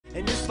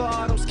for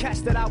all those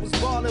cats that I was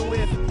ballin'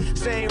 with.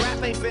 Saying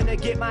rap ain't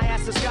finna get my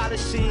ass a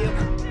scholarship.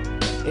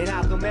 And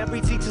how come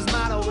every teacher's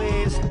motto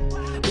is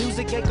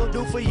music ain't gon'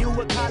 do for you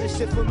what college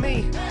did for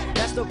me?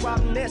 That's the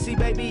problem there, see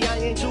baby, I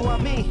ain't you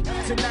on me.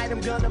 Tonight I'm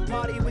gonna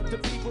party with the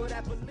people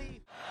that believe.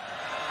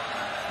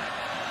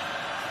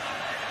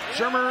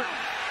 Shermer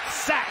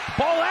sacked,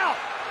 ball out.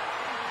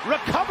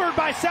 Recovered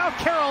by South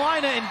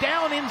Carolina and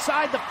down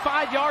inside the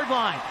 5-yard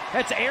line.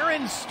 That's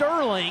Aaron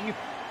Sterling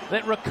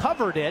that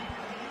recovered it,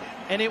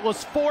 and it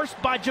was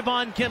forced by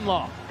Javon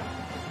Kinlaw.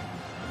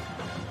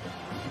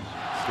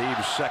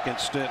 Steve's second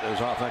stint as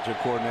offensive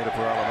coordinator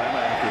for Alabama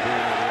after being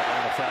in the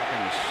Atlanta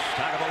Falcons.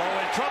 Tagovailoa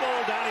in trouble.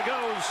 Down he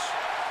goes.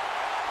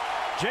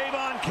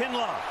 Javon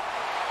Kinlaw.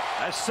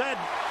 I said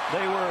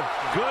they were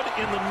good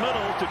in the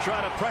middle to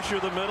try to pressure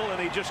the middle, and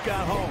he just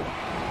got home.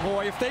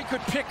 Boy, if they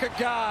could pick a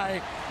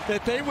guy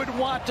that they would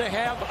want to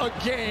have a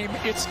game,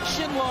 it's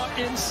Kinlaw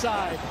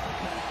inside.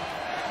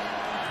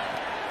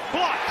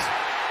 Blocked.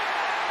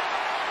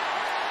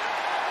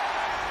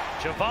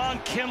 Javon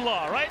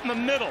Kinlaw right in the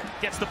middle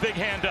gets the big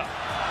hand up.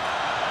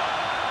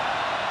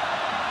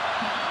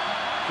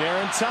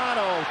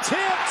 Garantano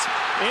tipped,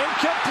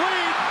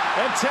 incomplete,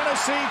 and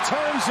Tennessee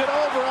turns it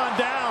over on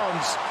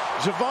downs.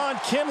 Javon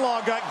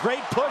Kinlaw got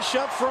great push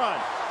up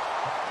front.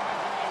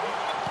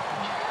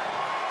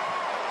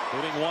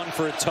 Putting one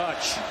for a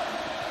touch.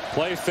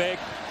 Play fake,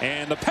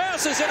 and the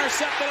pass is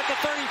intercepted at the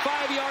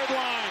 35-yard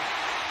line.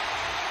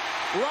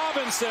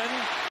 Robinson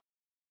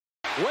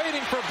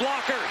waiting for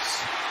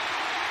blockers.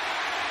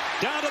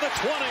 Down to the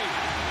 20.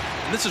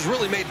 And this is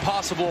really made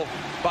possible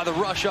by the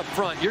rush up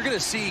front. You're going to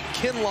see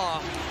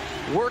Kinlaw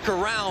work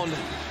around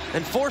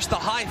and force the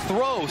high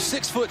throw.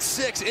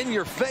 6'6" in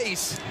your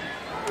face.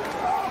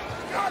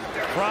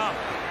 Crum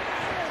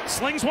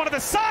slings one to the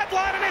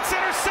sideline, and it's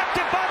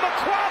intercepted by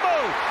McQuamu.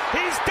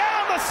 He's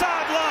down the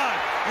sideline.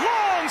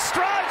 Long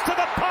strides to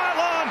the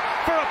pylon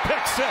for a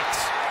pick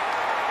six.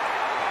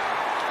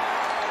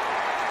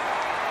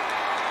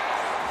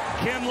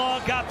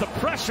 Kinlaw got the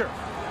pressure.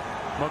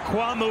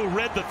 McQuamu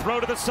read the throw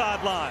to the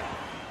sideline.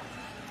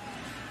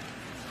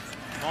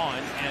 On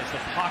as the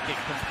pocket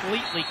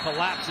completely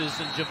collapses,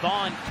 and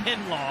Javon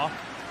Kinlaw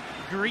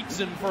greets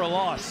him for a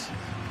loss.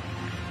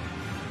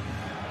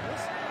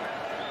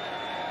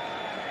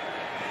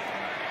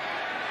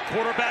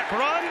 Quarterback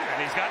run,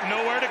 and he's got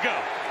nowhere to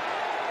go.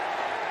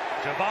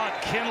 Javon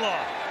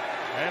Kinlaw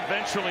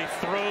eventually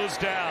throws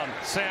down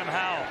Sam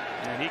Howell,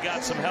 and he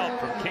got some help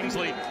from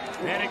Kingsley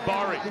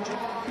Anigbari.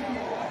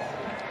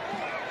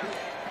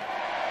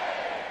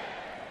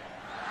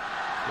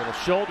 Little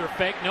shoulder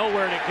fake,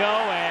 nowhere to go,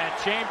 and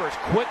Chambers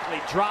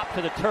quickly dropped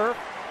to the turf.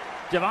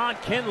 Javon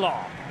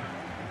Kinlaw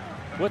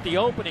with the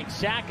opening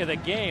sack of the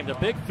game, the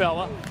big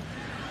fella on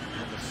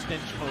the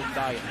Stinchcomb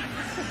diet.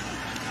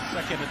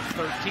 Second and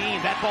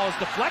 13. That ball is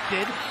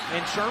deflected,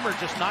 and Shermer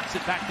just knocks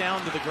it back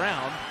down to the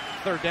ground.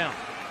 Third down.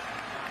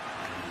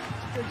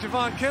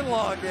 Javon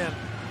Kinlaw again.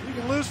 You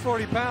can lose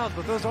 40 pounds,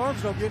 but those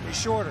arms don't get any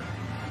shorter.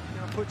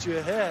 They'll put you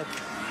ahead.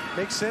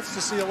 Makes sense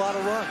to see a lot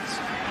of runs.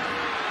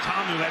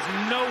 Tamu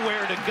has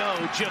nowhere to go.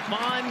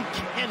 Javon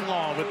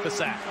Kinlaw with the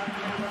sack.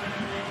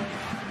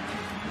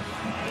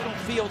 Middle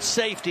field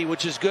safety,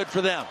 which is good for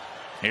them.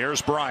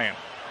 Here's Bryant.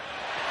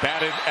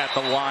 Batted at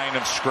the line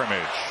of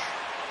scrimmage.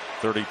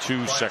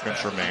 32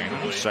 seconds remain.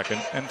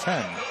 2nd and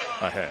 10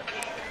 ahead.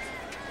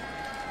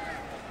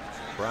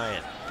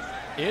 Bryant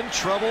in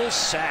trouble,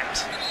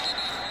 sacked.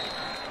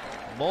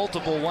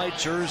 Multiple white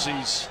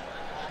jerseys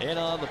in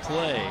on the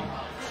play.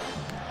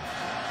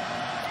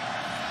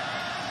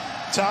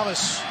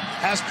 Thomas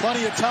has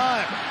plenty of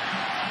time.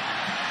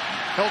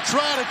 He'll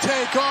try to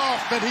take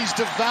off, and he's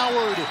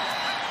devoured.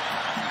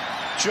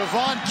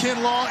 Javon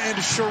Kinlaw and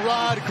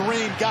Sherrod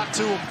Green got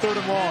to him, 3rd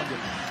and long.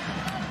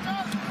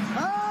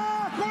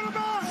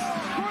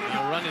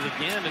 They'll run it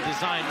again, a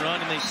design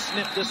run, and they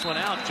snip this one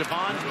out.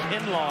 Javon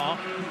Kinlaw,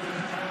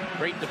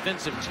 great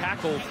defensive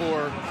tackle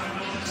for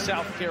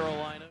South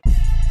Carolina.